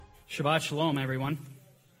Shabbat Shalom, everyone.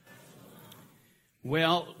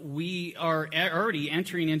 Well, we are already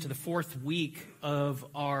entering into the fourth week of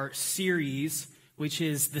our series, which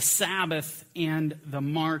is the Sabbath and the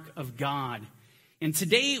Mark of God. And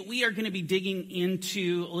today we are going to be digging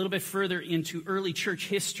into a little bit further into early church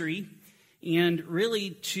history and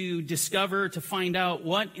really to find out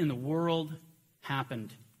what in the world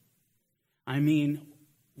happened. I mean,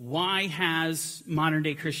 why has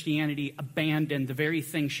modern-day Christianity abandoned the very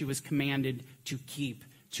thing she was commanded to keep,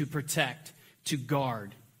 to protect, to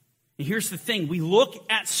guard? And here's the thing. We look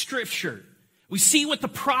at Scripture. We see what the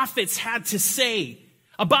prophets had to say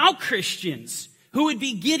about Christians who would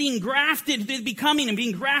be being grafted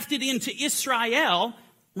into Israel,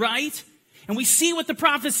 right? And we see what the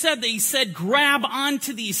prophet said. That he said, grab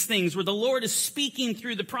onto these things, where the Lord is speaking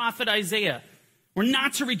through the prophet Isaiah. We're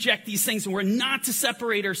not to reject these things, and we're not to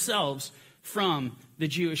separate ourselves from the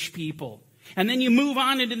Jewish people. And then you move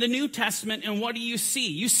on into the New Testament, and what do you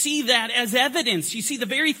see? You see that as evidence. You see the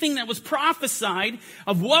very thing that was prophesied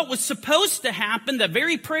of what was supposed to happen, the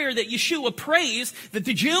very prayer that Yeshua prays, that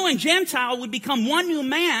the Jew and Gentile would become one new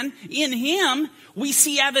man in him. We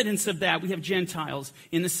see evidence of that. We have Gentiles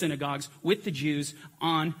in the synagogues with the Jews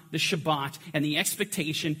on the Shabbat. And the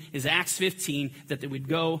expectation is Acts 15, that they would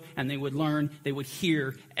go and they would learn, they would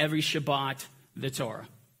hear every Shabbat the Torah,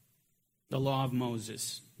 the law of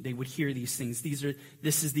Moses. They would hear these things.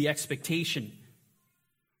 This is the expectation.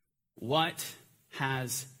 What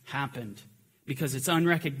has happened? Because it's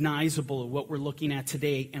unrecognizable of what we're looking at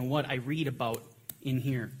today and what I read about in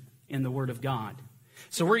here in the Word of God.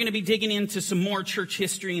 So we're going to be digging into some more church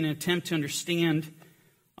history in an attempt to understand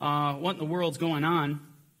what in the world's going on.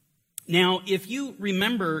 Now, if you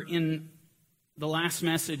remember in the last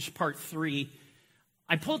message, part 3,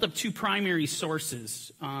 I pulled up two primary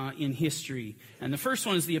sources in history. And the first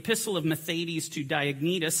one is the Epistle of Matthias to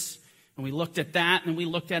Diognetus. And we looked at that, and we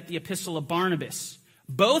looked at the Epistle of Barnabas.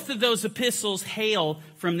 Both of those epistles hail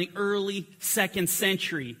from the early 2nd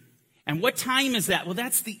century. And what time is that? Well,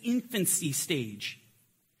 that's the infancy stage.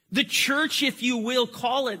 The church, if you will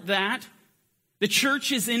call it that, the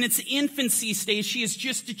church is in its infancy stage. She is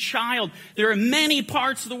just a child. There are many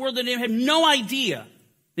parts of the world that have no idea.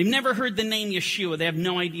 They've never heard the name Yeshua. They have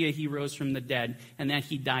no idea he rose from the dead and that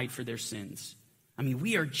he died for their sins. I mean,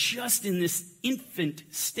 we are just in this infant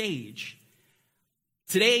stage.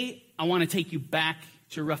 Today, I want to take you back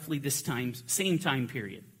to roughly this same time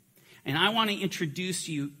period. And I want to introduce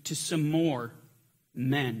you to some more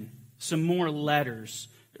men, some more letters,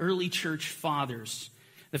 early church fathers.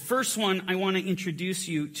 The first one I want to introduce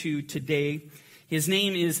you to today, his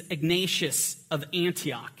name is Ignatius of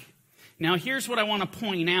Antioch. Now, here's what I want to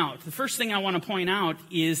point out. The first thing I want to point out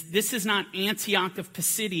is this is not Antioch of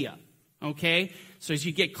Pisidia, okay? So as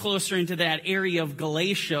you get closer into that area of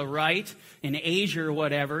Galatia, right, in Asia or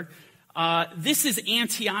whatever, this is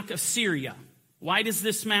Antioch of Syria. Why does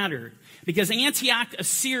this matter? Because Antioch of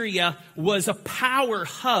Syria was a power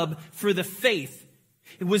hub for the faith.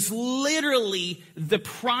 It was literally the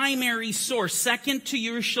primary source. Second to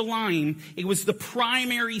Jerusalem, it was the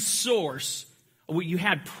primary source. You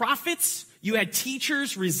had prophets, you had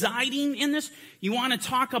teachers residing in this. You want to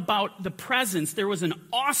talk about the presence. There was an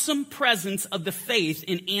awesome presence of the faith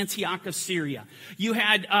in Antioch of Syria. You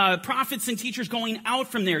had prophets and teachers going out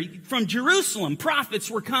from there. From Jerusalem,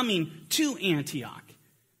 prophets were coming to Antioch.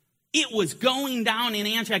 It was going down in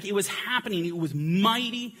Antioch. It was happening. It was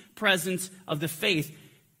mighty presence of the faith.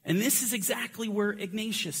 And this is exactly where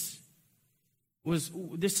Ignatius was.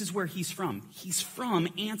 This is where he's from. He's from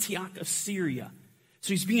Antioch of Syria. So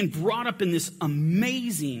he's being brought up in this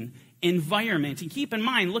amazing environment. And keep in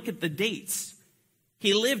mind, look at the dates.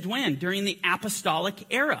 He lived when? During the apostolic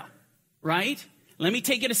era, right? Let me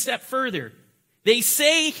take it a step further. They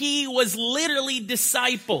say he was literally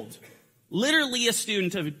discipled, literally a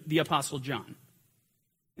student of the Apostle John.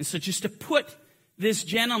 And so just to put this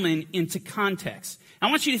gentleman into context, I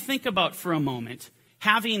want you to think about for a moment,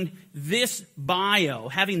 having this bio,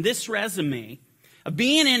 having this resume, of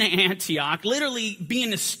being in Antioch, literally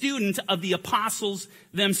being a student of the apostles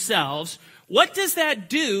themselves. What does that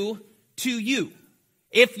do to you?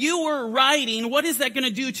 If you were writing, what is that going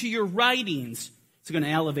to do to your writings? It's going to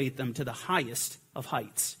elevate them to the highest of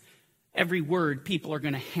heights. Every word people are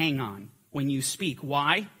going to hang on when you speak.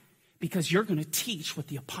 Why? Because you're going to teach what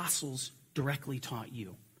the apostles directly taught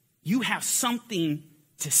you. You have something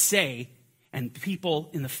to say, and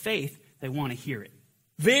people in the faith, they want to hear it.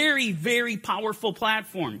 Very, very powerful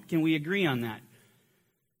platform. Can we agree on that?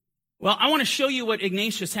 Well, I want to show you what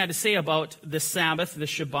Ignatius had to say about the Sabbath, the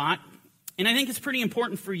Shabbat. And I think it's pretty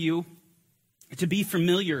important for you to be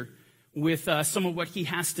familiar with some of what he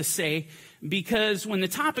has to say, because when the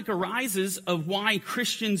topic arises of why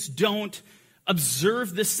Christians don't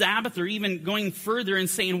observe the Sabbath, or even going further and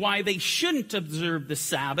saying why they shouldn't observe the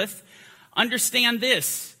Sabbath, understand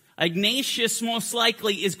this. Ignatius most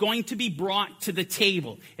likely is going to be brought to the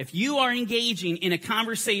table. If you are engaging in a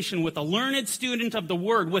conversation with a learned student of the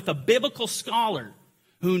Word, with a biblical scholar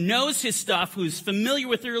who knows his stuff, who's familiar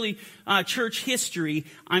with early church history,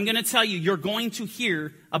 I'm going to tell you, you're going to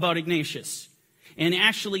hear about Ignatius. And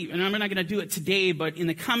actually, and I'm not going to do it today, but in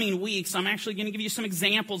the coming weeks, I'm actually going to give you some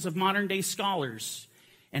examples of modern-day scholars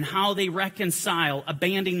and how they reconcile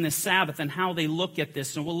abandoning the Sabbath and how they look at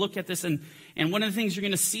this. And we'll look at this, and one of the things you're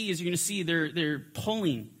going to see they're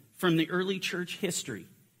pulling from the early church history.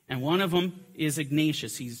 And one of them is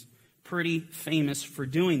Ignatius. He's pretty famous for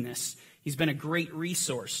doing this. He's been a great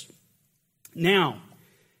resource. Now,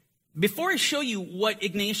 before I show you what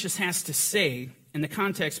Ignatius has to say, in the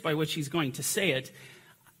context by which he's going to say it,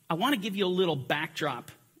 I want to give you a little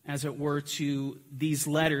backdrop, as it were, to these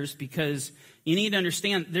letters, because you need to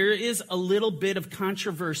understand there is a little bit of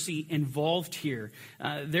controversy involved here.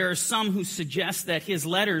 There are some who suggest that his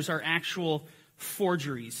letters are actual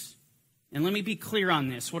forgeries. And let me be clear on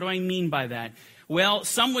this. What do I mean by that? Well,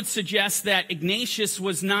 some would suggest that Ignatius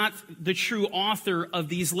was not the true author of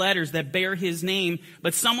these letters that bear his name,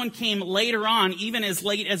 but someone came later on, even as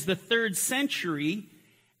late as the 3rd century,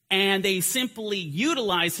 and they simply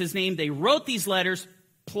utilized his name. They wrote these letters,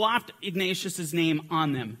 plopped Ignatius' name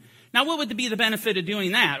on them. Now, what would be the benefit of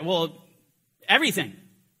doing that? Well, everything.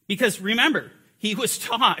 Because remember, he was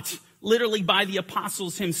taught literally by the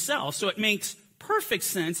apostles himself, so it makes perfect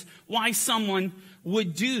sense why someone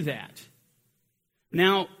would do that.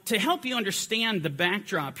 Now, to help you understand the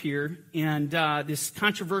backdrop here and this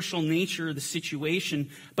controversial nature of the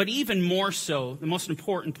situation, but even more so, the most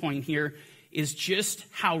important point here is just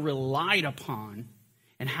how relied upon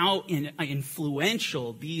and how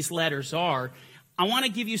influential these letters are. I want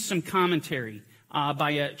to give you some commentary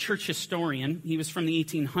by a church historian. He was from the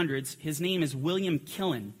 1800s. His name is William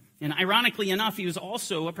Killen. And ironically enough, he was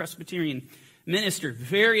also a Presbyterian minister,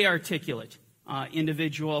 very articulate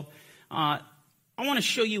individual. I want to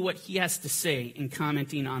show you what he has to say in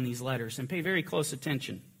commenting on these letters, and pay very close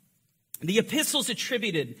attention. The epistles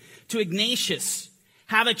attributed to Ignatius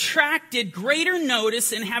have attracted greater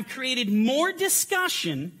notice and have created more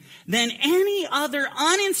discussion than any other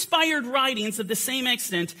uninspired writings of the same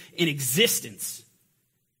extent in existence.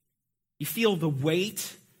 You feel the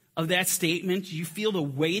weight of that statement? You feel the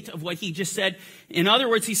weight of what he just said? In other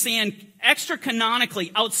words, he's saying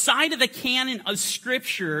extra-canonically, outside of the canon of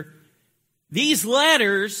Scripture, these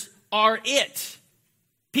letters are it.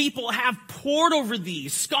 People have pored over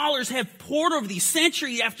these. Scholars have pored over these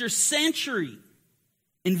century after century,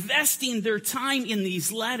 investing their time in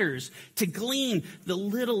these letters to glean the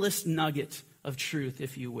littlest nugget of truth,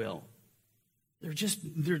 if you will.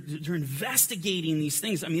 They're investigating these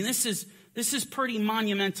things. I mean, this is pretty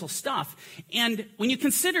monumental stuff. And when you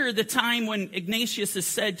consider the time when Ignatius is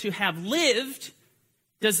said to have lived,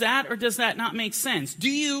 does that or does that not make sense? Do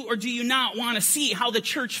you or do you not want to see how the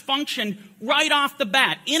church functioned right off the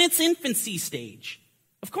bat, in its infancy stage?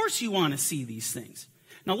 Of course you want to see these things.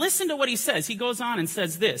 Now listen to what he says. He goes on and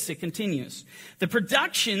says this. It continues. The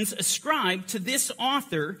productions ascribed to this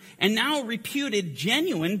author, and now reputed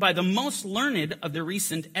genuine by the most learned of the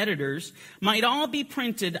recent editors, might all be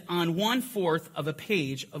printed on 1/4 of a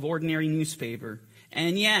page of ordinary newspaper.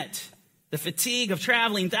 And yet, the fatigue of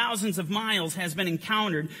traveling thousands of miles has been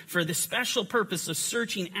encountered for the special purpose of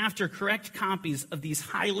searching after correct copies of these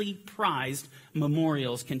highly prized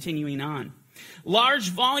memorials. Continuing on. Large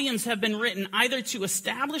volumes have been written either to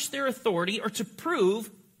establish their authority or to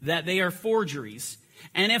prove that they are forgeries.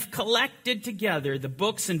 And if collected together, the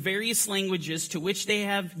books in various languages to which they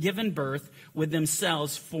have given birth would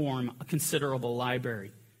themselves form a considerable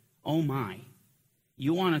library. Oh my.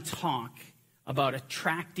 You want to talk about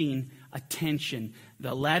attracting attention.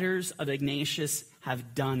 The letters of Ignatius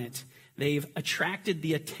have done it. They've attracted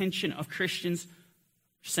the attention of Christians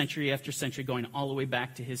century after century, going all the way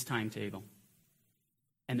back to his timetable.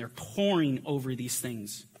 And they're poring over these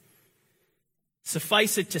things.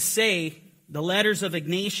 Suffice it to say, the letters of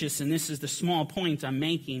Ignatius, and this is the small point I'm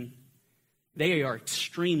making, they are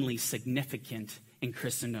extremely significant in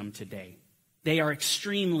Christendom today. They are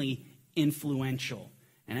extremely influential.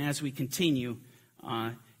 And as we continue,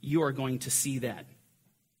 you are going to see that.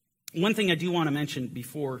 One thing I do want to mention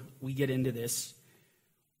before we get into this,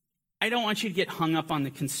 I don't want you to get hung up on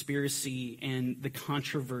the conspiracy and the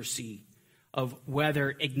controversy of whether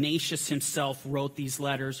Ignatius himself wrote these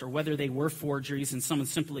letters or whether they were forgeries and someone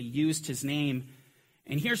simply used his name.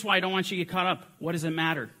 And here's why I don't want you to get caught up. What does it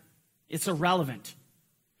matter? It's irrelevant.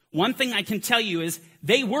 One thing I can tell you is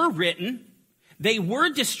they were written, they were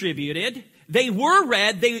distributed, they were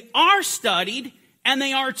read, they are studied, and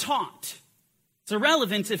they are taught. It's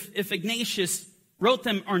irrelevant if Ignatius wrote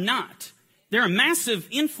them or not. They're a massive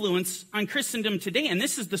influence on Christendom today, and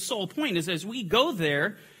this is the sole point, is as we go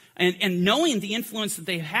there and knowing the influence that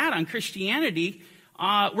they've had on Christianity,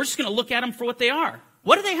 we're just going to look at them for what they are.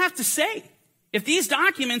 What do they have to say? If these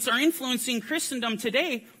documents are influencing Christendom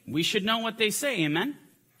today, we should know what they say, amen?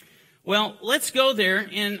 Well, let's go there,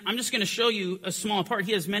 and I'm just going to show you a small part.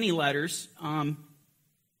 He has many letters,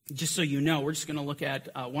 just so you know. We're just going to look at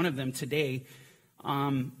one of them today,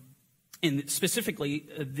 and specifically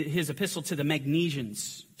his epistle to the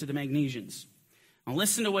Magnesians. Now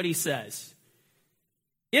listen to what he says.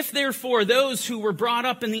 If therefore those who were brought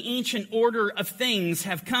up in the ancient order of things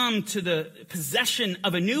have come to the possession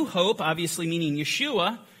of a new hope, obviously meaning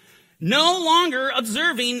Yeshua, no longer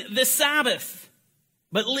observing the Sabbath,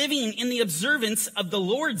 but living in the observance of the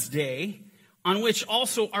Lord's day, on which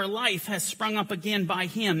also our life has sprung up again by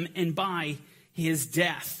him and by his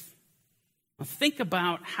death. Now think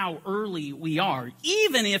about how early we are.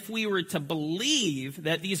 Even if we were to believe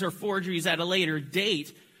that these are forgeries at a later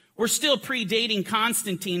date, we're still predating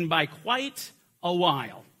Constantine by quite a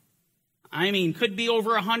while. I mean, could be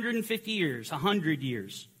over 150 years, 100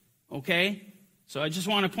 years, okay? So I just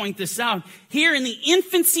want to point this out. Here in the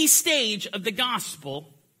infancy stage of the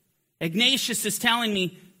gospel, Ignatius is telling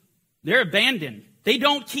me they're abandoned. They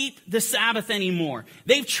don't keep the Sabbath anymore.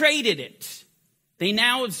 They've traded it. They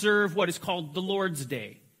now observe what is called the Lord's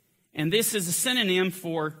Day. And this is a synonym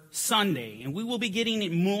for Sunday. And we will be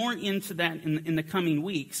getting more into that in the coming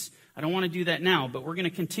weeks. I don't want to do that now, but we're going to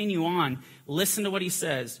continue on. Listen to what he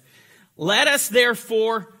says. Let us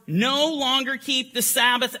therefore no longer keep the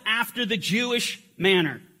Sabbath after the Jewish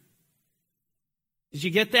manner. Did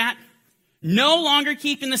you get that? No longer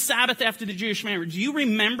keeping the Sabbath after the Jewish manner. Do you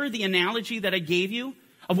remember the analogy that I gave you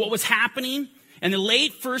of what was happening in the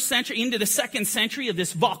late first century into the second century of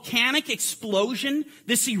this volcanic explosion,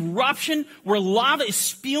 this eruption where lava is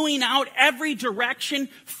spewing out every direction,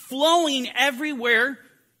 flowing everywhere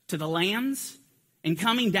to the lands and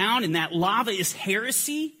coming down, and that lava is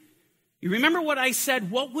heresy? You remember what I said?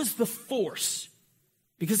 What was the force?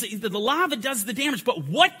 Because the lava does the damage, but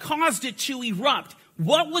what caused it to erupt?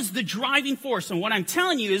 What was the driving force? And what I'm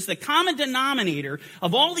telling you is the common denominator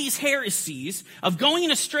of all these heresies, of going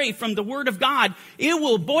astray from the Word of God, it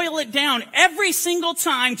will boil it down every single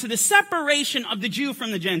time to the separation of the Jew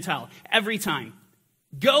from the Gentile. Every time.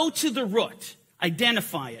 Go to the root.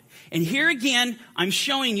 Identify it. And here again, I'm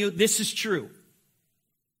showing you this is true.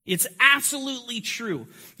 It's absolutely true.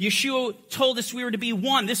 Yeshua told us we were to be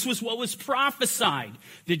one. This was what was prophesied.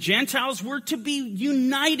 The Gentiles were to be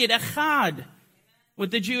united, echad, with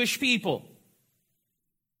the Jewish people.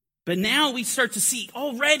 But now we start to see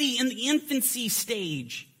already in the infancy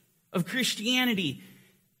stage of Christianity,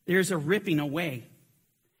 there's a ripping away.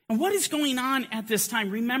 And what is going on at this time?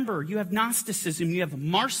 Remember, you have Gnosticism, you have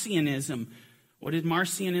Marcionism. What did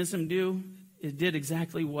Marcionism do? It did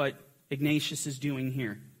exactly what Ignatius is doing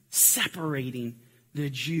here. Separating the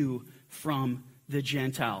Jew from the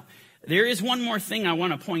Gentile. There is one more thing I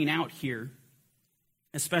want to point out here,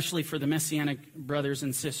 especially for the Messianic brothers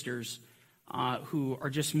and sisters who are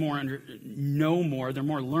just they're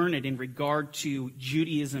more learned in regard to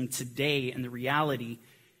Judaism today and the reality.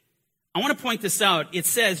 I want to point this out. It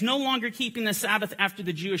says, no longer keeping the Sabbath after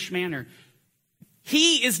the Jewish manner.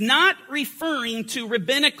 He is not referring to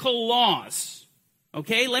rabbinical laws.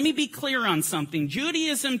 Okay, let me be clear on something.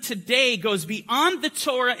 Judaism today goes beyond the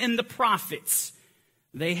Torah and the prophets.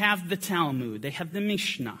 They have the Talmud. They have the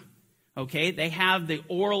Mishnah. Okay, they have the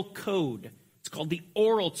oral code. It's called the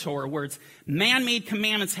oral Torah, where it's man-made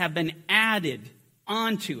commandments have been added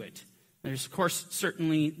onto it. There's, of course,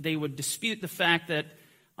 certainly they would dispute the fact that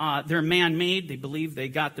they're man-made. They believe they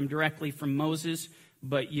got them directly from Moses.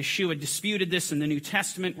 But Yeshua disputed this in the New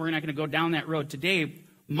Testament. We're not going to go down that road today.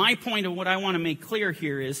 My point of what I want to make clear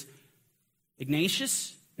here is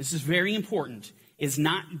Ignatius, this is very important, is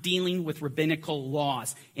not dealing with rabbinical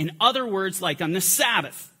laws. In other words, like on the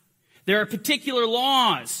Sabbath, there are particular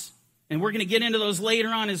laws, and we're going to get into those later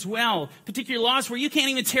on as well, particular laws where you can't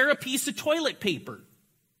even tear a piece of toilet paper.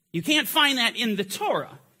 You can't find that in the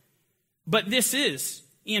Torah. But this is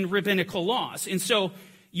in rabbinical laws. And so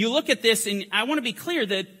you look at this, and I want to be clear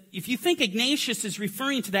that if you think Ignatius is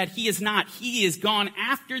referring to that, he is not. He is gone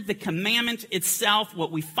after the commandment itself,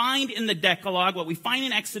 what we find in the Decalogue, what we find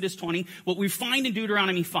in Exodus 20, what we find in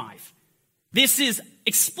Deuteronomy 5. This is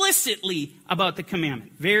explicitly about the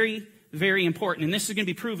commandment. Very, very important. And this is going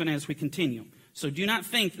to be proven as we continue. So do not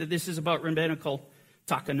think that this is about rabbinical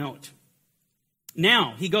takanot.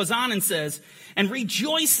 Now, he goes on and says, and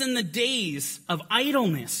rejoice in the days of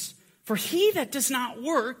idleness, for he that does not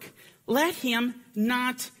work, let him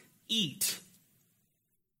not eat.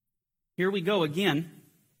 Here we go again.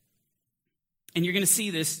 And you're going to see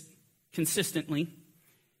this consistently.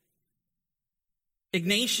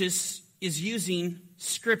 Ignatius is using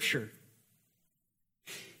Scripture.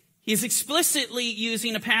 He's explicitly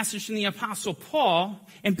using a passage from the Apostle Paul,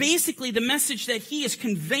 and basically the message that he is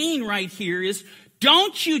conveying right here is,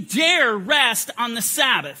 don't you dare rest on the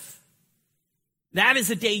Sabbath. That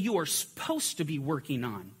is a day you are supposed to be working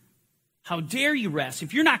on. How dare you rest?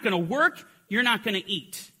 If you're not going to work, you're not going to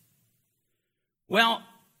eat. Well,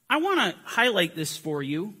 I want to highlight this for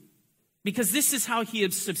you because this is how he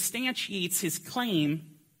substantiates his claim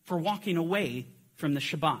for walking away from the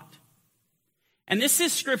Shabbat. And this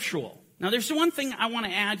is scriptural. Now, there's one thing I want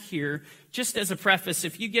to add here, just as a preface.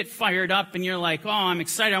 If you get fired up and you're like, oh, I'm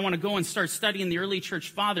excited, I want to go and start studying the early church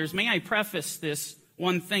fathers, may I preface this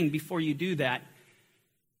one thing before you do that?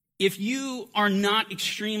 If you are not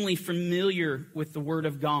extremely familiar with the Word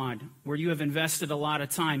of God, where you have invested a lot of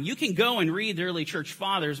time, you can go and read the early church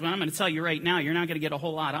fathers, but I'm going to tell you right now, you're not going to get a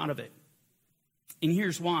whole lot out of it. And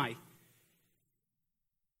here's why.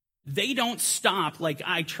 They don't stop like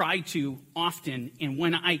I try to often, and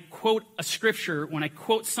when I quote a scripture, when I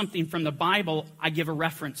quote something from the Bible, I give a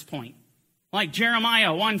reference point. Like Jeremiah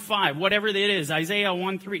 1:5, whatever it is, Isaiah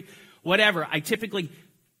 1:3, whatever.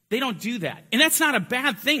 They don't do that. And that's not a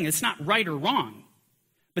bad thing. It's not right or wrong.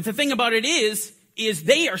 But the thing about it is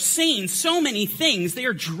they are saying so many things. They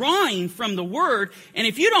are drawing from the Word, and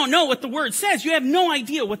if you don't know what the Word says, you have no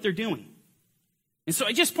idea what they're doing. And so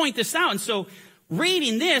I just point this out, and so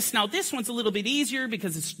reading this, now this one's a little bit easier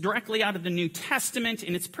because it's directly out of the New Testament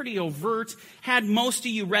and it's pretty overt. Had most of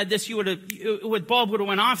you read this, bulb would have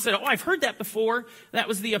went off and said, oh, I've heard that before. That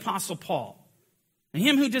was the Apostle Paul. And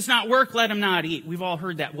him who does not work, let him not eat. We've all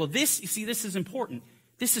heard that. Well, this is important.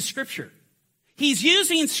 This is Scripture. He's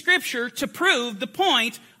using Scripture to prove the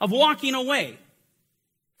point of walking away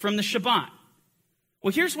from the Shabbat.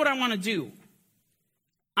 Well, here's what I want to do.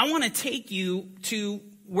 I want to take you to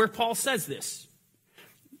where Paul says this.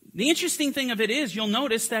 The interesting thing of it is, you'll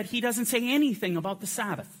notice that he doesn't say anything about the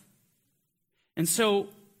Sabbath. And so,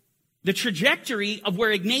 the trajectory of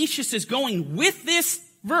where Ignatius is going with this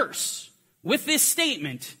verse, with this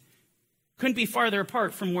statement, couldn't be farther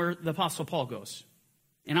apart from where the Apostle Paul goes.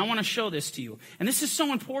 And I want to show this to you. And this is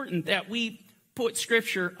so important that we put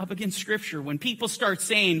Scripture up against Scripture. When people start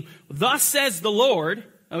saying, thus says the Lord,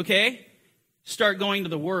 okay, start going to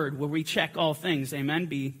the Word where we check all things. Amen?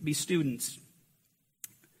 Be students.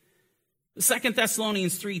 2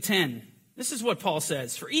 Thessalonians 3:10. This is what Paul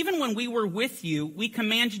says. For even when we were with you, we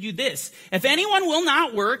commanded you this. If anyone will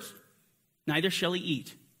not work, neither shall he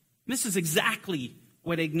eat. This is exactly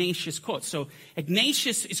what Ignatius quotes. So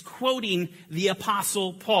Ignatius is quoting the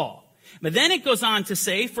Apostle Paul. But then it goes on to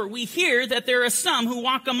say, for we hear that there are some who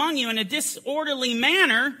walk among you in a disorderly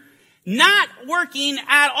manner, not working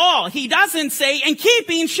at all. He doesn't say, and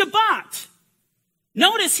keeping Shabbat.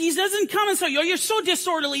 Notice he doesn't come and say, oh, you're so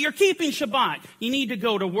disorderly, you're keeping Shabbat. You need to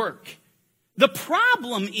go to work. The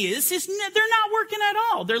problem is they're not working at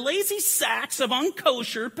all. They're lazy sacks of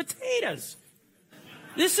unkosher potatoes.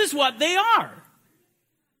 This is what they are.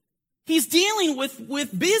 He's dealing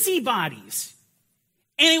with busybodies.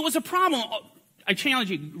 And it was a problem. I challenge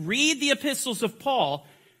you, read the epistles of Paul.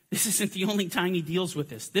 This isn't the only time he deals with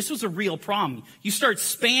this. This was a real problem. You start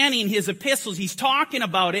spanning his epistles, he's talking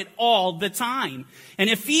about it all the time. And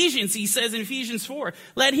Ephesians, he says in Ephesians 4,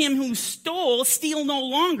 let him who stole steal no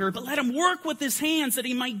longer, but let him work with his hands that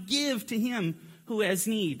he might give to him who has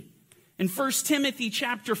need. In 1 Timothy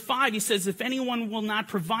chapter 5, he says, if anyone will not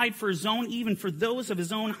provide for his own, even for those of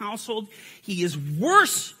his own household, he is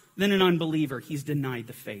worse than an unbeliever. He's denied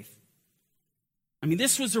the faith. I mean,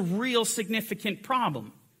 this was a real significant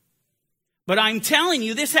problem. But I'm telling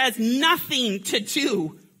you, this has nothing to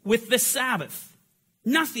do with the Sabbath.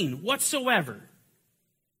 Nothing whatsoever.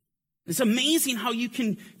 It's amazing how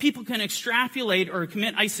people can extrapolate or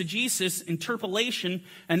commit eisegesis, interpolation,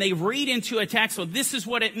 and they read into a text, so this is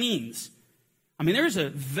what it means. I mean, there's a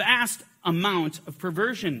vast amount of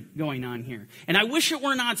perversion going on here. And I wish it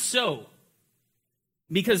were not so.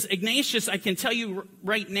 Because Ignatius, I can tell you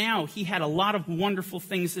right now, he had a lot of wonderful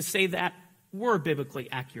things to say that were biblically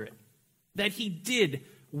accurate. That he did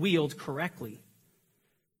wield correctly.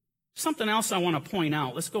 Something else I want to point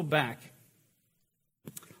out. Let's go back.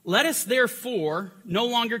 Let us therefore no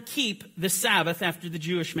longer keep the Sabbath after the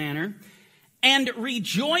Jewish manner, and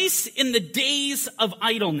rejoice in the days of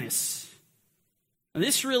idleness. Now,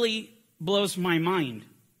 this really blows my mind.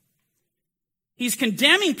 He's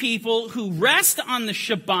condemning people who rest on the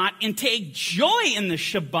Shabbat and take joy in the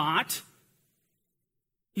Shabbat.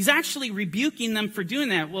 He's actually rebuking them for doing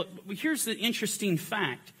that. Well, here's the interesting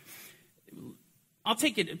fact. I'll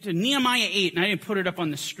take it to Nehemiah 8, and I didn't put it up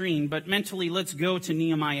on the screen, but mentally let's go to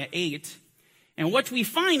Nehemiah 8. And what we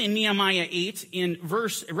find in Nehemiah 8, in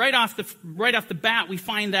verse right off the bat, we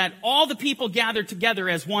find that all the people gathered together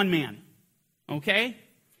as one man. Okay?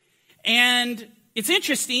 And it's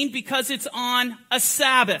interesting because it's on a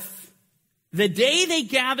Sabbath. The day they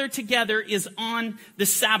gather together is on the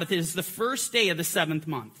Sabbath. It is the first day of the 7th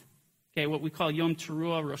month. Okay, what we call Yom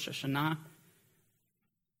Teruah, Rosh Hashanah.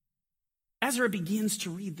 Ezra begins to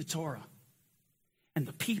read the Torah. And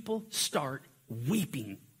the people start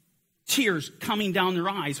weeping. Tears coming down their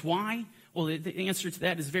eyes. Why? Well, the answer to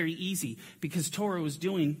that is very easy. Because Torah was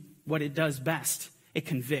doing what it does best. It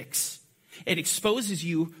convicts. It exposes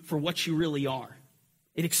you for what you really are.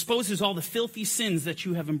 It exposes all the filthy sins that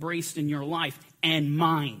you have embraced in your life and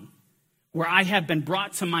mine. Where I have been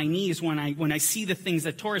brought to my knees when I see the things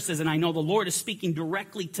that Torah says, and I know the Lord is speaking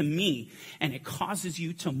directly to me. And it causes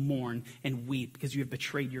you to mourn and weep because you have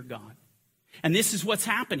betrayed your God. And this is what's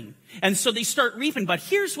happening. And so they start weeping. But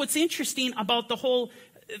here's what's interesting about the whole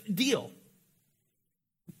deal.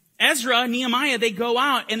 Ezra, Nehemiah, they go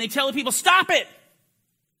out and they tell the people, stop it.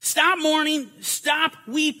 Stop mourning. Stop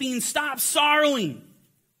weeping. Stop sorrowing.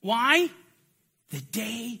 Why? The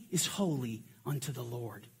day is holy unto the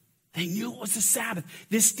Lord. They knew it was a Sabbath.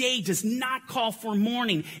 This day does not call for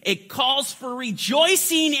mourning. It calls for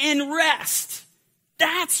rejoicing and rest.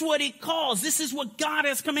 That's what it calls. This is what God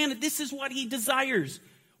has commanded. This is what he desires.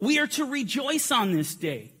 We are to rejoice on this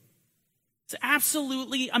day. It's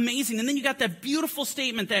absolutely amazing. And then you got that beautiful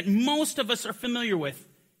statement that most of us are familiar with.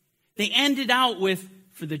 They ended out with,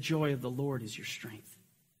 for the joy of the Lord is your strength.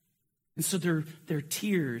 And so their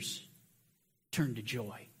tears turned to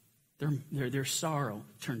joy. Their sorrow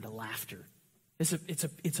turned to laughter.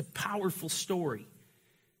 It's a powerful story.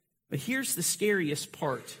 But here's the scariest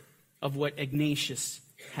part of what Ignatius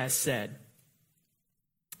has said.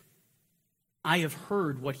 I have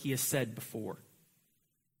heard what he has said before.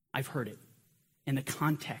 I've heard it in the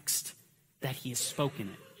context that he has spoken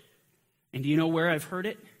it. And do you know where I've heard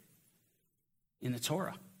it? In the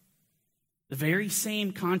Torah. The very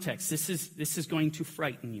same context. This is going to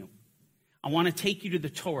frighten you. I want to take you to the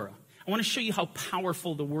Torah. I want to show you how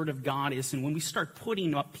powerful the Word of God is. And when we start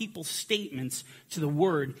putting up people's statements to the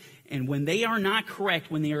Word, and when they are not correct,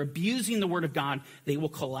 when they are abusing the Word of God, they will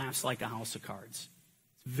collapse like a house of cards.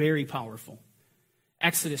 It's very powerful.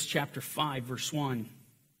 Exodus chapter 5, verse 1.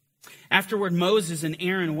 Afterward, Moses and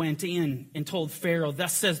Aaron went in and told Pharaoh,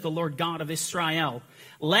 thus says the Lord God of Israel,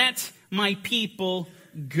 let my people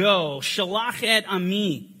go, shalach et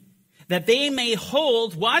ami, that they may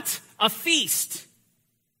hold what? A feast.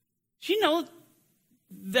 Do you know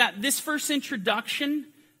that this first introduction,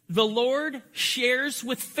 the Lord shares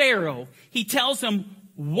with Pharaoh. He tells him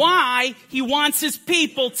why he wants his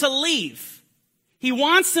people to leave. He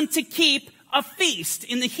wants them to keep a feast,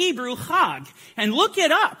 in the Hebrew, Chag. And look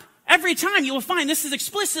it up. Every time you will find this is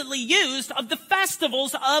explicitly used of the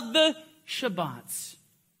festivals of the Shabbats.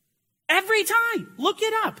 Every time. Look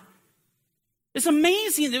it up. It's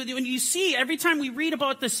amazing when you see every time we read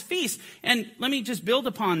about this feast. And let me just build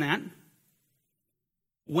upon that.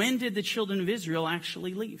 When did the children of Israel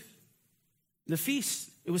actually leave? The feast.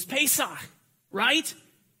 It was Pesach, right?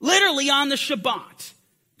 Literally on the Shabbat.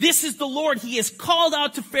 This is the Lord. He has called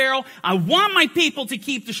out to Pharaoh. I want my people to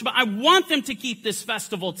keep the Shabbat. I want them to keep this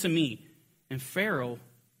festival to me. And Pharaoh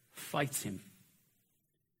fights him.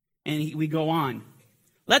 And we go on.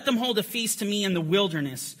 Let them hold a feast to me in the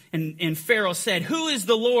wilderness. And Pharaoh said, who is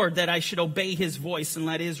the Lord that I should obey his voice and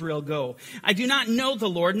let Israel go? I do not know the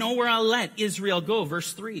Lord, nor will I let Israel go.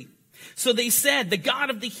 Verse 3. So they said, the God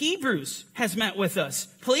of the Hebrews has met with us.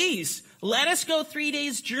 Please, let us go 3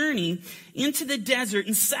 days' journey into the desert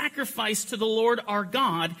and sacrifice to the Lord our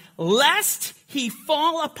God, lest he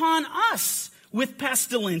fall upon us with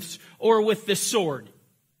pestilence or with the sword.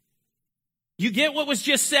 You get what was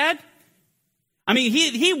just said? I mean,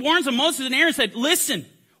 he warns them. Moses and Aaron said, listen,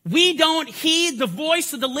 we don't heed the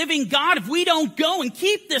voice of the living God. If we don't go and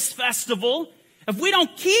keep this festival, if we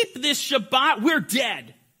don't keep this Shabbat, we're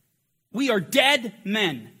dead. We are dead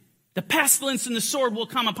men. The pestilence and the sword will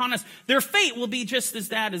come upon us. Their fate will be just as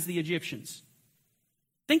bad as the Egyptians.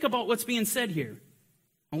 Think about what's being said here.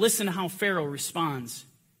 And listen to how Pharaoh responds.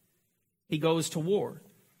 He goes to war.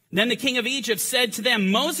 Then the king of Egypt said to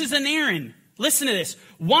them, Moses and Aaron, Listen to this.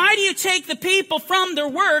 Why do you take the people from their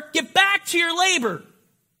work? Get back to your labor.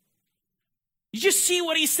 You just see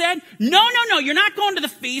what he said? No. You're not going to the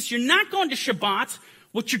feast. You're not going to Shabbat.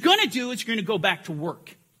 What you're going to do is you're going to go back to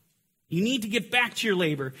work. You need to get back to your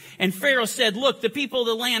labor. And Pharaoh said, look, the people of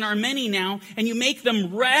the land are many now, and you make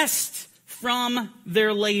them rest from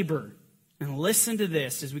their labor. And listen to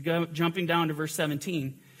this as we go jumping down to verse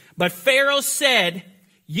 17. But Pharaoh said,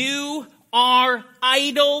 you are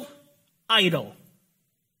idle.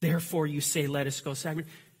 Therefore you say, let us go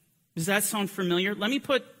sacrifice. Does that sound familiar? Let me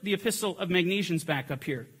put the epistle of Magnesians back up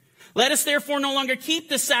here. Let us therefore no longer keep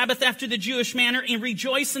the Sabbath after the Jewish manner and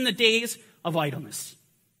rejoice in the days of idleness.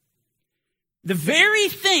 The very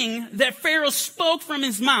thing that Pharaoh spoke from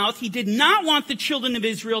his mouth, he did not want the children of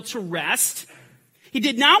Israel to rest. He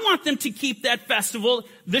did not want them to keep that festival,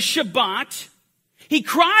 the Shabbat. He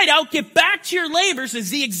cried out, get back to your labors,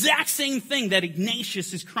 is the exact same thing that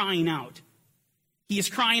Ignatius is crying out. He is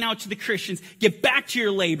crying out to the Christians, get back to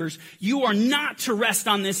your labors. You are not to rest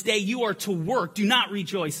on this day. You are to work. Do not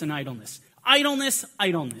rejoice in idleness.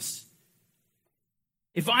 Idleness.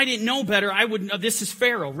 If I didn't know better, I would know this is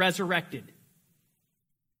Pharaoh resurrected,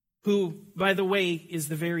 who, by the way, is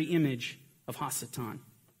the very image of Hasatan.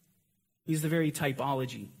 He's the very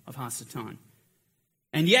typology of Hasatan.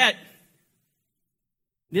 And yet,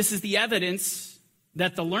 this is the evidence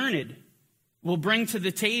that the learned will bring to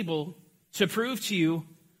the table to prove to you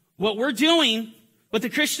what we're doing, what the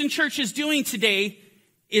Christian church is doing today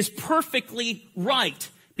is perfectly right,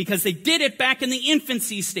 because they did it back in the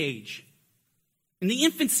infancy stage, in the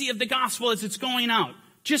infancy of the gospel as it's going out.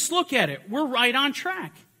 Just look at it. We're right on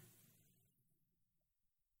track.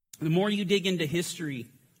 The more you dig into history,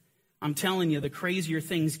 I'm telling you, the crazier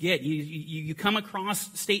things get. You come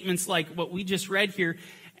across statements like what we just read here,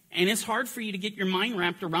 and it's hard for you to get your mind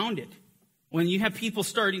wrapped around it. When you have people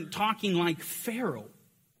starting talking like Pharaoh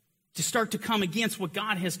to start to come against what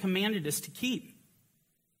God has commanded us to keep.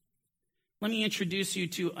 Let me introduce you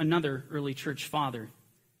to another early church father,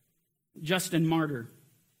 Justin Martyr.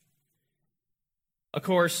 Of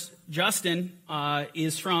course, Justin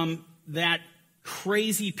is from that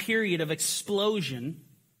crazy period of explosion,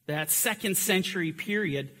 that 2nd century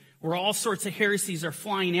period where all sorts of heresies are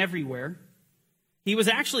flying everywhere. He was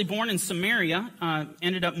actually born in Samaria,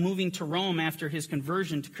 ended up moving to Rome after his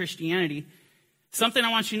conversion to Christianity. Something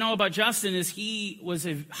I want you to know about Justin is he was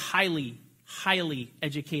a highly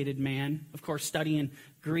educated man, of course, studying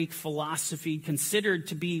Greek philosophy, considered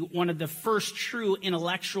to be one of the first true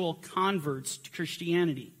intellectual converts to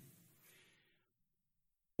Christianity.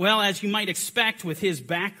 Well, as you might expect with his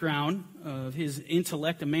background of his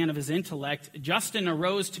intellect, a man of his intellect, Justin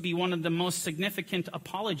arose to be one of the most significant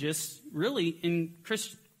apologists, really, in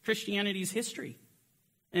Christianity's history,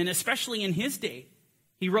 and especially in his day.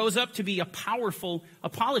 He rose up to be a powerful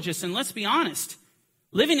apologist, and let's be honest,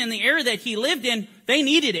 living in the era that he lived in, they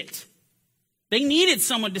needed it. They needed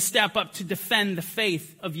someone to step up to defend the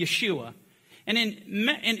faith of Yeshua. And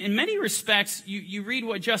in many respects, you read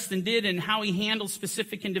what Justin did and how he handled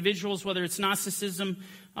specific individuals, whether it's Gnosticism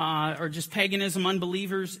or just paganism,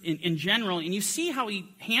 unbelievers in general, and you see how he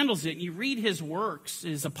handles it. And you read his works,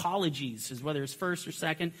 his apologies, whether it's first or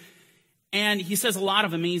second, and he says a lot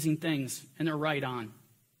of amazing things, and they're right on.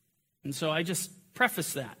 And so I just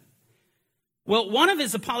preface that. Well, one of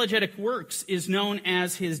his apologetic works is known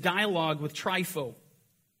as his dialogue with Trypho.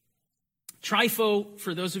 Trypho,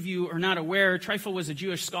 for those of you who are not aware, Trypho was a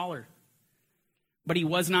Jewish scholar, but he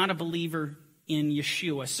was not a believer in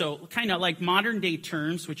Yeshua. So kind of like modern day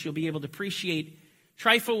terms, which you'll be able to appreciate,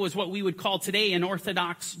 Trypho was what we would call today an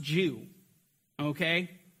Orthodox Jew, okay?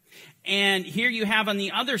 And here you have on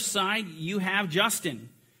the other side, you have Justin,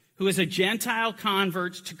 who is a Gentile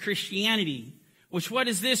convert to Christianity, which what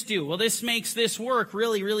does this do? Well, this makes this work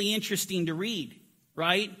really, really interesting to read,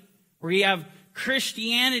 right? Where you have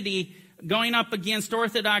Christianity going up against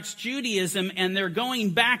Orthodox Judaism, and they're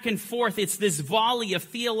going back and forth. It's this volley of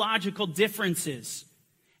theological differences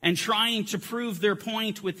and trying to prove their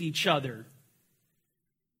point with each other.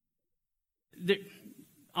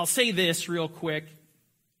 I'll say this real quick.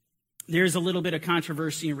 There's a little bit of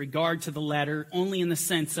controversy in regard to the letter, only in the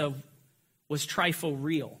sense of, was Trypho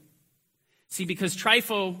real? See, because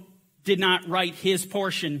Trypho did not write his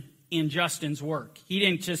portion in Justin's work. He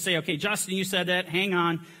didn't just say, okay, Justin, you said that, hang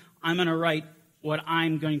on, I'm going to write what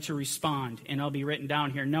I'm going to respond, and it'll be written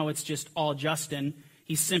down here. No, it's just all Justin.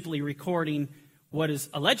 He's simply recording what is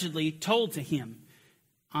allegedly told to him.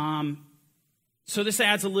 So this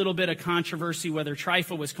adds a little bit of controversy whether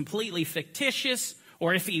Trypho was completely fictitious,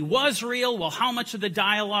 or if he was real, well, how much of the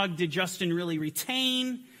dialogue did Justin really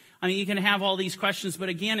retain? I mean, you can have all these questions, but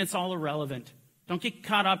again, it's all irrelevant. Don't get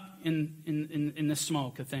caught up in the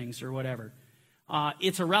smoke of things or whatever.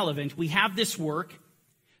 It's irrelevant. We have this work.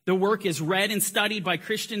 The work is read and studied by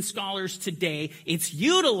Christian scholars today. It's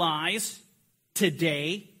utilized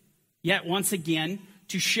today, yet once again,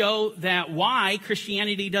 to show that why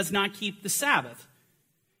Christianity does not keep the Sabbath.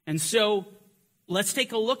 And so let's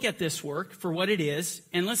take a look at this work for what it is,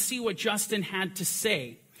 and let's see what Justin had to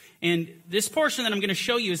say. And this portion that I'm going to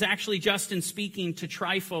show you is actually Justin speaking to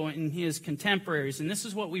Trypho and his contemporaries, and this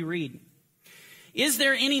is what we read. Is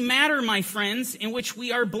there any matter, my friends, in which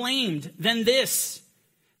we are blamed than this,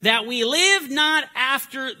 that we live not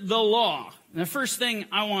after the law? And the first thing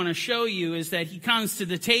I want to show you is that he comes to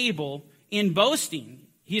the table in boasting.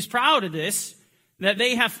 He's proud of this, that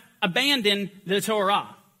they have abandoned the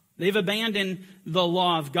Torah. They've abandoned the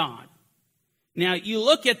law of God. Now, you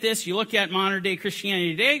look at this, you look at modern day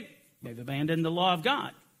Christianity today, they've abandoned the law of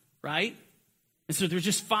God, right? And so they're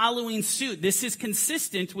just following suit. This is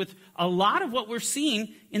consistent with a lot of what we're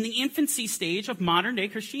seeing in the infancy stage of modern day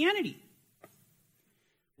Christianity.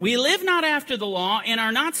 We live not after the law and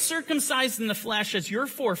are not circumcised in the flesh as your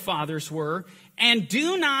forefathers were, and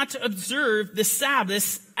do not observe the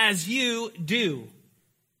Sabbaths as you do.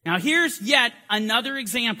 Now here's yet another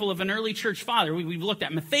example of an early church father. We've looked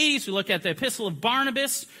at Matthias, we looked at the epistle of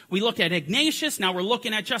Barnabas, we looked at Ignatius, now we're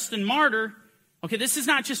looking at Justin Martyr. Okay, this is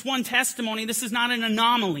not just one testimony, this is not an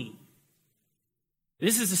anomaly.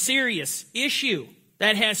 This is a serious issue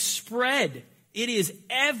that has spread. It is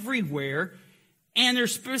everywhere. And they're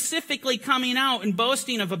specifically coming out and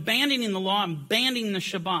boasting of abandoning the law and abandoning the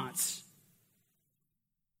Shabbats.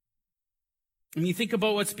 And you think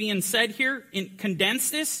about what's being said here, condense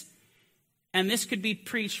this, and this could be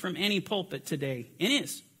preached from any pulpit today. It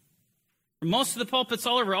is. Most of the pulpits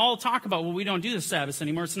all over all talk about, well, we don't do the Sabbath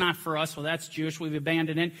anymore. It's not for us. Well, that's Jewish. We've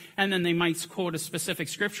abandoned it. And then they might quote a specific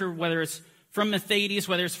scripture, whether it's from Matthias,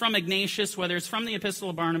 whether it's from Ignatius, whether it's from the epistle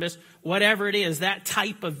of Barnabas, whatever it is, that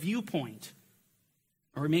type of viewpoint.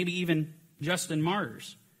 Or maybe even Justin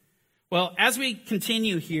Martyr's. Well, as we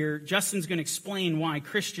continue here, Justin's going to explain why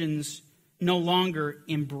Christians no longer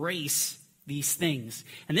embrace these things.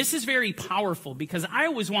 And this is very powerful because I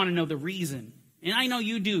always want to know the reason. And I know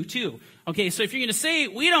you do too. Okay, so if you're going to say,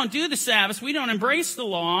 we don't do the Sabbath, we don't embrace the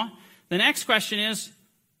law, the next question is,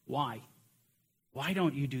 why? Why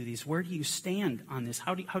don't you do these? Where do you stand on this?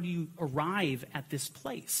 How do you arrive at this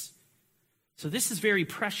place? So this is very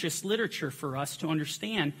precious literature for us to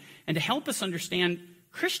understand and to help us understand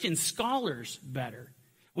Christian scholars better,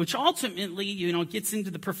 which ultimately, gets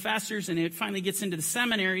into the professors and it finally gets into the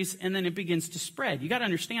seminaries and then it begins to spread. You got to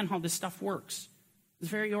understand how this stuff works. It's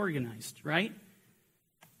very organized, right?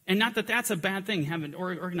 And not that that's a bad thing, having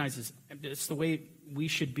organized. It's the way we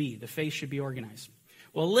should be. The faith should be organized.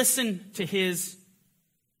 Well, listen to his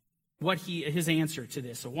answer to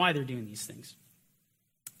this, of why they're doing these things.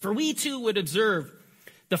 For we too would observe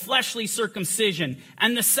the fleshly circumcision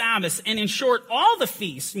and the Sabbaths, and in short, all the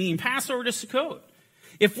feasts, meaning Passover to Sukkot,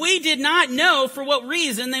 if we did not know for what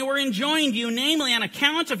reason they were enjoined you, namely on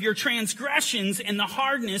account of your transgressions and the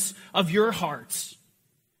hardness of your hearts.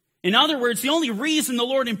 In other words, the only reason the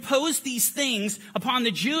Lord imposed these things upon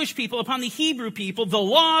the Jewish people, upon the Hebrew people, the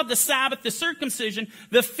law, the Sabbath, the circumcision,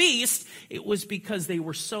 the feast, it was because they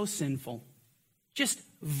were so sinful, just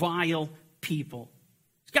vile people.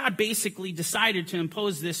 God basically decided to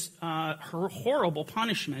impose this horrible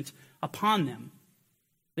punishment upon them.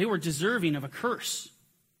 They were deserving of a curse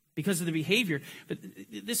because of the behavior. But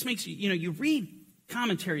this makes you, you read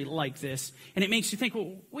commentary like this, and it makes you think,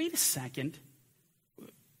 well, wait a second.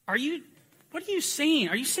 What are you saying?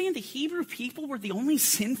 Are you saying the Hebrew people were the only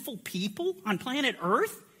sinful people on planet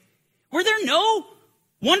Earth? Were there no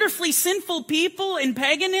wonderfully sinful people in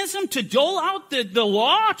paganism to dole out the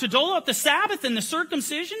law, to dole out the Sabbath and the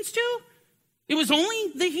circumcisions to? It was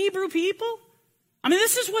only the Hebrew people? I mean,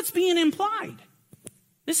 this is what's being implied.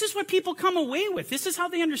 This is what people come away with. This is how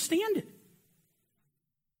they understand it.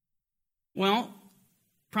 Well,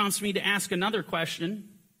 prompts me to ask another question.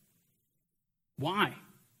 Why?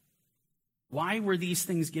 Why were these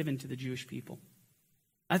things given to the Jewish people?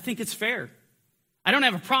 I think it's fair. I don't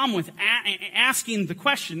have a problem with asking the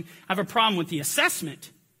question. I have a problem with the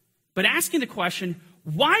assessment. But asking the question,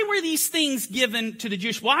 why were these things given to the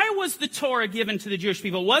Jewish? Why was the Torah given to the Jewish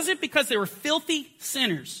people? Was it because they were filthy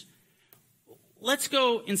sinners? Let's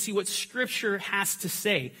go and see what Scripture has to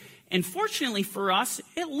say. And fortunately for us,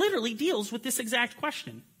 it literally deals with this exact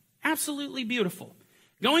question. Absolutely beautiful.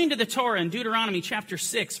 Going to the Torah in Deuteronomy chapter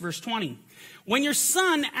 6, verse 20. When your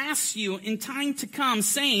son asks you in time to come,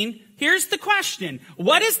 saying, here's the question,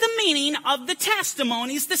 what is the meaning of the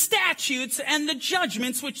testimonies, the statutes, and the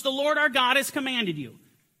judgments which the Lord our God has commanded you?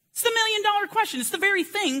 It's the $1 million question. It's the very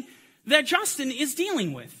thing that Justin is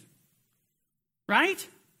dealing with. Right?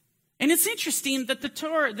 And it's interesting that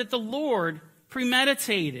the Lord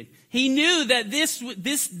premeditated. He knew that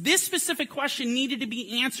this specific question needed to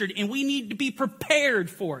be answered, and we need to be prepared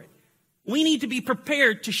for it. We need to be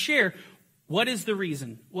prepared to share what is the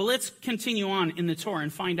reason. Well, let's continue on in the Torah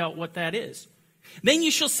and find out what that is. Then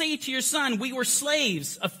you shall say to your son, we were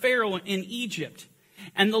slaves of Pharaoh in Egypt.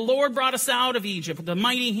 And the Lord brought us out of Egypt with a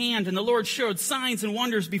mighty hand, and the Lord showed signs and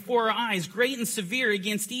wonders before our eyes, great and severe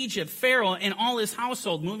against Egypt, Pharaoh and all his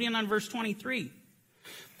household. Moving on verse 23.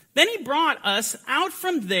 Then he brought us out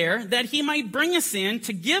from there that he might bring us in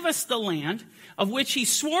to give us the land of which he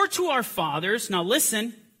swore to our fathers. Now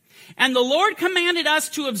listen. And the Lord commanded us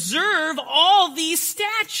to observe all these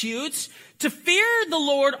statutes, to fear the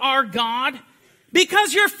Lord our God,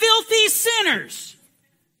 because you're filthy sinners.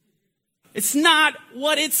 It's not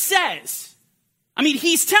what it says. I mean,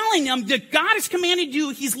 he's telling them that God has commanded you,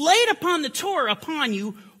 he's laid upon the Torah upon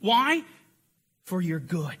you. Why? For your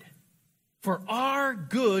good. For our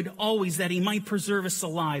good always, that he might preserve us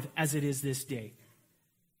alive as it is this day.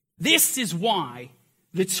 This is why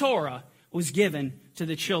the Torah was given to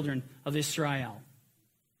the children of Israel.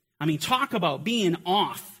 I mean, talk about being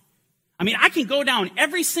off. I mean, I can go down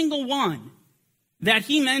every single one that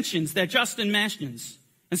he mentions, that Justin mentions,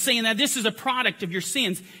 and saying that this is a product of your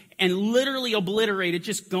sins, and literally obliterate it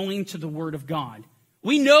just going to the Word of God.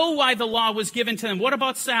 We know why the law was given to them. What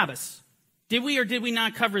about Sabbath? Did we or did we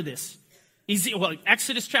not cover this?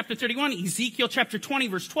 Exodus chapter 31, Ezekiel chapter 20,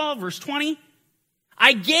 verse 12, verse 20.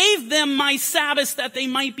 I gave them my Sabbaths that they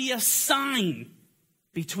might be a sign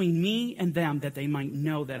between me and them, that they might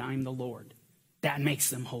know that I'm the Lord. That makes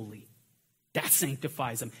them holy. That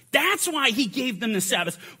sanctifies them. That's why he gave them the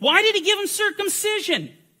Sabbath. Why did he give them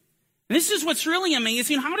circumcision? This is what's really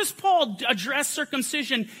amazing. How does Paul address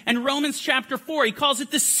circumcision in Romans chapter 4? He calls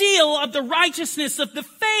it the seal of the righteousness of the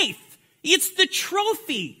faith. It's the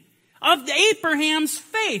trophy of Abraham's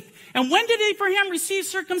faith. And when did Abraham receive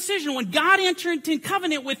circumcision? When God entered into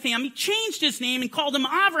covenant with him, he changed his name and called him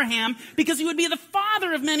Abraham because he would be the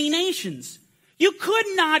father of many nations. You could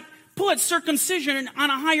not put circumcision on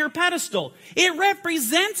a higher pedestal. It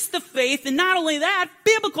represents the faith, and not only that,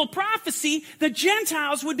 biblical prophecy, the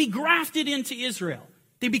Gentiles would be grafted into Israel.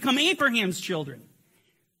 They become Abraham's children.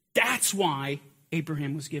 That's why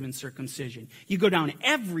Abraham was given circumcision. You go down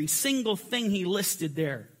every single thing he listed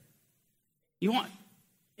there.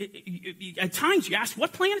 At times you ask,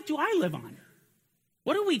 what planet do I live on?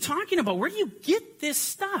 What are we talking about? Where do you get this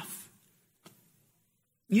stuff?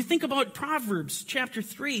 You think about Proverbs chapter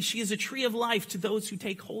 3. She is a tree of life to those who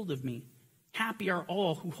take hold of me. Happy are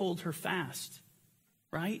all who hold her fast.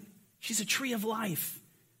 Right? She's a tree of life.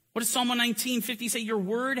 What does Psalm 19:50 say? Your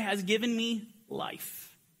word has given me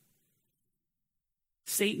life.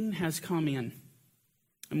 Satan has come in.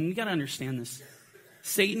 I mean, we got to understand this.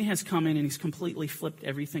 Satan has come in and he's completely flipped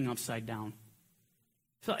everything upside down.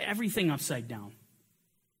 So everything upside down.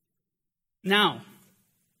 Now,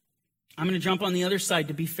 I'm going to jump on the other side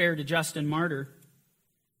to be fair to Justin Martyr.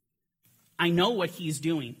 I know what he's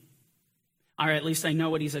doing. Or at least I know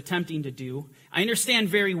what he's attempting to do. I understand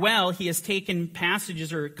very well he has taken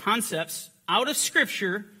passages or concepts out of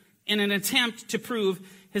Scripture in an attempt to prove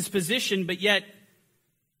his position, but yet,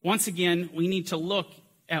 once again, we need to look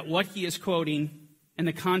at what he is quoting and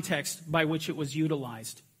the context by which it was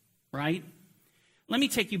utilized, right? Let me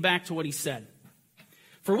take you back to what he said.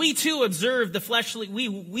 For we too observe the fleshly,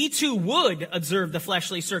 we too would observe the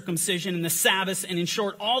fleshly circumcision and the Sabbaths, and in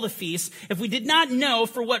short, all the feasts, if we did not know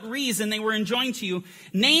for what reason they were enjoined to you,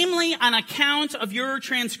 namely on account of your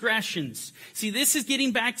transgressions. See, this is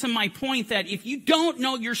getting back to my point that if you don't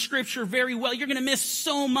know your Scripture very well, you're going to miss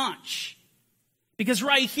so much. Because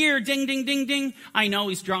right here, ding, ding, ding, ding, I know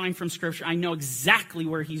he's drawing from Scripture. I know exactly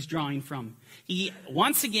where he's drawing from. He,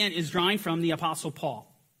 once again, is drawing from the Apostle Paul.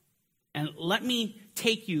 And let me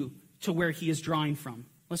take you to where he is drawing from.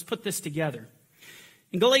 Let's put this together.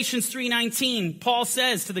 In Galatians 3:19, Paul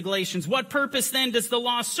says to the Galatians, what purpose then does the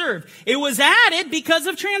law serve? It was added because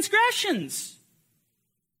of transgressions.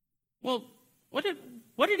 Well, what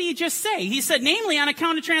did he just say? He said, namely, on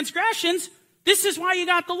account of transgressions. This is why you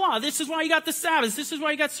got the law. This is why you got the Sabbath. This is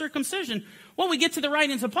why you got circumcision. Well, we get to the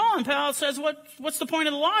writings of Paul, and Paul says, what's the point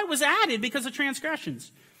of the law? It was added because of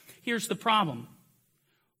transgressions. Here's the problem.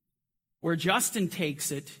 Where Justin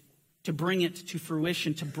takes it to bring it to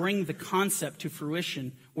fruition, to bring the concept to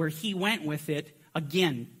fruition, where he went with it,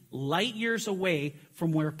 again, light years away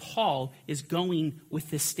from where Paul is going with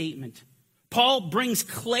this statement. Paul brings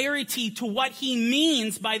clarity to what he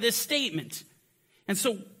means by this statement. And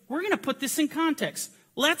so we're going to put this in context.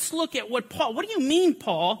 Let's look at what do you mean,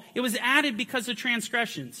 Paul? It was added because of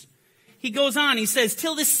transgressions. He goes on, he says,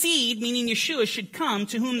 till the seed, meaning Yeshua, should come,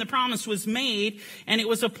 to whom the promise was made, and it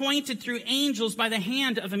was appointed through angels by the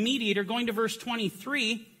hand of a mediator. Going to verse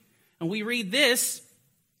 23, and we read this.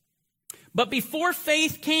 But before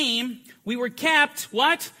faith came, we were kept,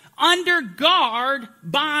 what? Under guard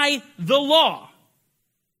by the law.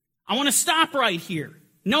 I want to stop right here.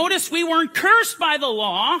 Notice we weren't cursed by the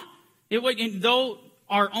law, though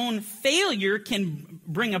our own failure can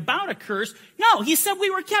bring about a curse. No, he said we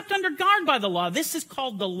were kept under guard by the law. This is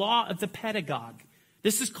called the law of the pedagogue.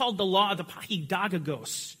 This is called the law of the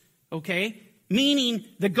paidagogos, okay? Meaning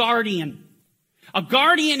the guardian. A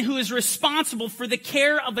guardian who is responsible for the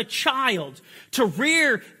care of a child, to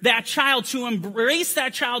rear that child, to embrace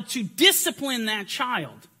that child, to discipline that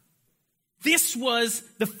child. This was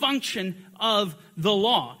the function of the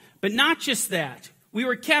law. But not just that. We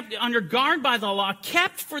were kept under guard by the law,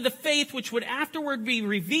 kept for the faith which would afterward be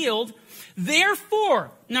revealed.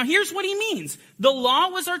 Therefore, now here's what he means. The law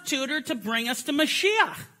was our tutor to bring us to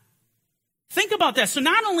Mashiach. Think about that. So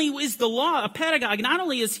not only is the law a pedagogue, not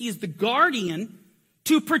only is he the guardian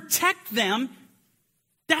to protect them.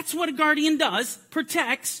 That's what a guardian does,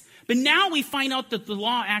 protects. But now we find out that the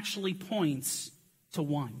law actually points to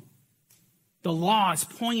one. The law is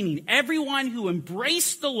pointing. Everyone who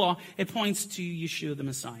embraced the law, it points to Yeshua the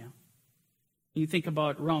Messiah. You think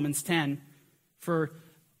about Romans 10, for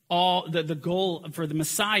all the goal for the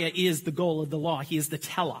Messiah is the goal of the law. He is the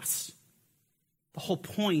telos. The whole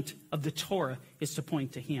point of the Torah is to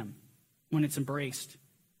point to him when it's embraced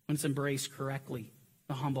correctly,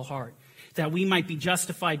 the humble heart, that we might be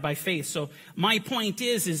justified by faith. So my point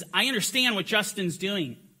is I understand what Justin's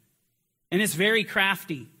doing, and it's very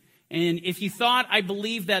crafty. And if you thought I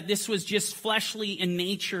believe that this was just fleshly in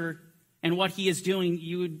nature and what he is doing,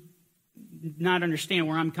 you would not understand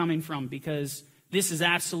where I'm coming from, because this is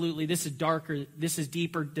darker, this is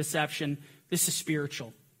deeper deception, this is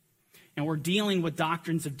spiritual. And we're dealing with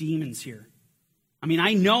doctrines of demons here. I mean,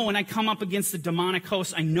 I know when I come up against the demonic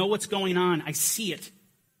host, I know what's going on. I see it.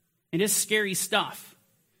 It is scary stuff.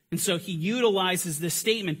 And so he utilizes this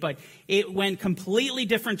statement, but it went completely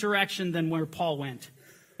different direction than where Paul went.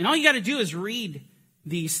 And all you got to do is read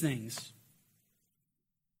these things.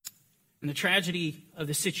 And the tragedy of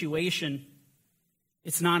the situation,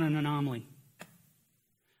 it's not an anomaly.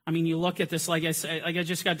 I mean, you look at this, like I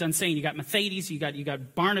just got done saying, you got Matthias, you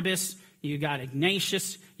got Barnabas, you got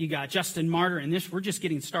Ignatius, you got Justin Martyr, and we're just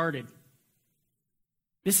getting started.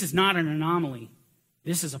 This is not an anomaly.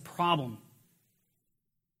 This is a problem.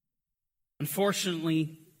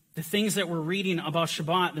 Unfortunately, the things that we're reading about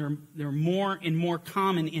Shabbat, they're more and more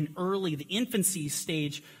common in the infancy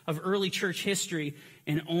stage of early church history,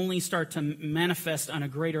 and only start to manifest on a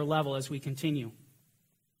greater level as we continue,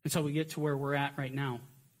 until we get to where we're at right now.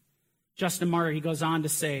 Justin Martyr, he goes on to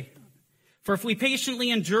say, for if we patiently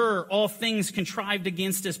endure all things contrived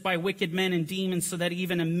against us by wicked men and demons, so that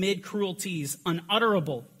even amid cruelties,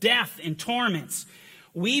 unutterable, death, and torments,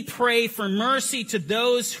 we pray for mercy to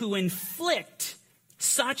those who inflict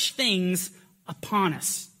such things upon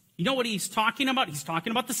us. You know what he's talking about? He's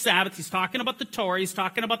talking about the Sabbath. He's talking about the Torah. He's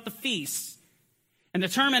talking about the feasts. And the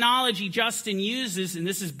terminology Justin uses, and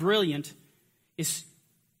this is brilliant, it's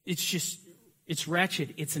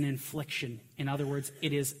wretched. It's an infliction. In other words,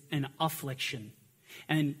 it is an affliction.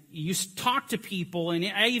 And you talk to people, and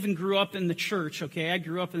I even grew up in the church, okay? I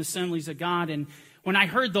grew up in the Assemblies of God, and when I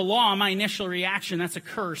heard the law, my initial reaction, that's a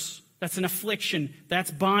curse. That's an affliction. That's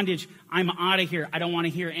bondage. I'm out of here. I don't want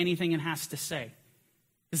to hear anything it has to say.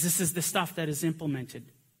 Because this is the stuff that is implemented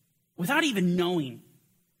without even knowing.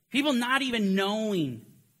 People not even knowing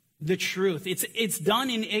the truth. It's done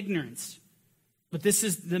in ignorance. But this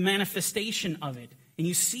is the manifestation of it. And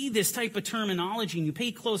you see this type of terminology and you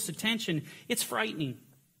pay close attention. It's frightening.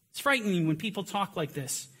 It's frightening when people talk like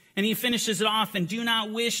this. And he finishes it off, and do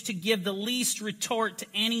not wish to give the least retort to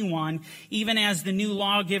anyone, even as the new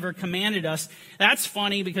lawgiver commanded us. That's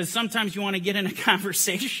funny, because sometimes you want to get in a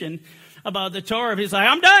conversation about the Torah. He's like,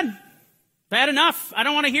 I'm done. Bad enough. I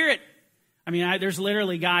don't want to hear it. I mean, there's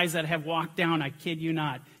literally guys that have walked down, I kid you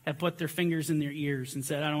not, have put their fingers in their ears and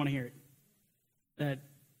said, I don't want to hear it.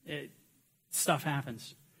 Stuff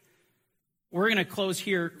happens. We're going to close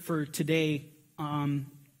here for today.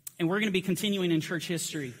 And we're going to be continuing in church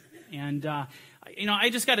history. And, I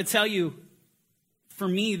just got to tell you, for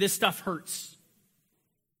me, this stuff hurts.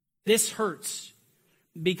 This hurts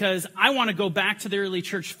because I want to go back to the early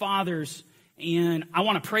church fathers and I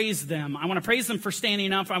want to praise them. I want to praise them for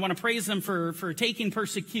standing up. I want to praise them for taking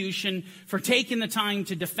persecution, for taking the time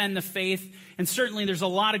to defend the faith. And certainly there's a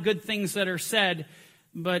lot of good things that are said,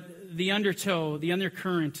 but the undertow, the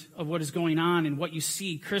undercurrent of what is going on and what you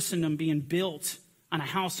see Christendom being built on a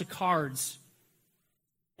house of cards,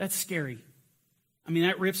 that's scary. I mean,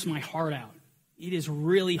 that rips my heart out. It is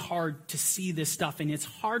really hard to see this stuff, and it's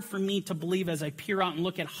hard for me to believe as I peer out and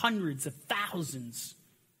look at hundreds of thousands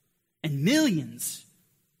and millions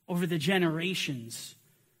over the generations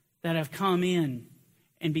that have come in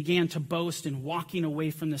and began to boast and walking away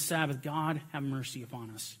from the Sabbath. God, have mercy upon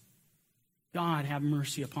us. God, have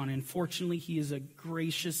mercy upon us. Unfortunately, He is a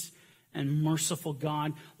gracious and merciful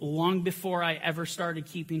God. Long before I ever started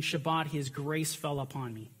keeping Shabbat, His grace fell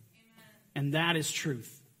upon me. Amen. And that is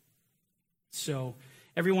truth. So,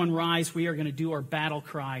 everyone rise. We are going to do our battle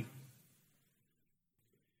cry.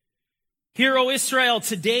 Hear, O Israel,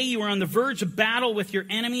 today you are on the verge of battle with your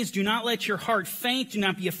enemies. Do not let your heart faint. Do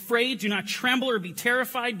not be afraid. Do not tremble or be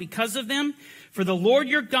terrified because of them. For the Lord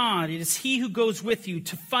your God, it is He who goes with you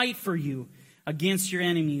to fight for you against your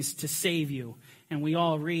enemies to save you. And we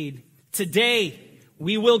all read, today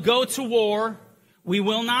we will go to war. We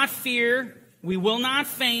will not fear. We will not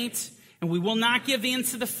faint. And we will not give in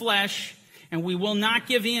to the flesh. And we will not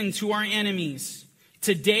give in to our enemies.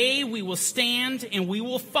 Today we will stand and we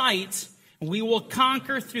will fight. We will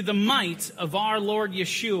conquer through the might of our Lord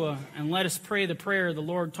Yeshua. And let us pray the prayer the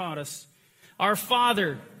Lord taught us. Our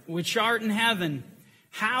Father, which art in heaven,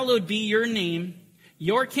 hallowed be your name.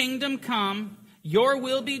 Your kingdom come, your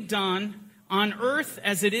will be done, on earth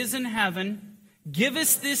as it is in heaven. Give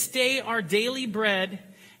us this day our daily bread,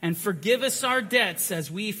 and forgive us our debts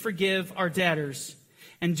as we forgive our debtors.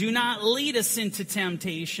 And do not lead us into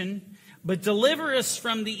temptation, but deliver us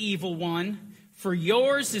from the evil one. For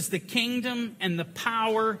yours is the kingdom and the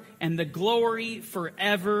power and the glory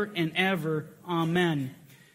forever and ever. Amen.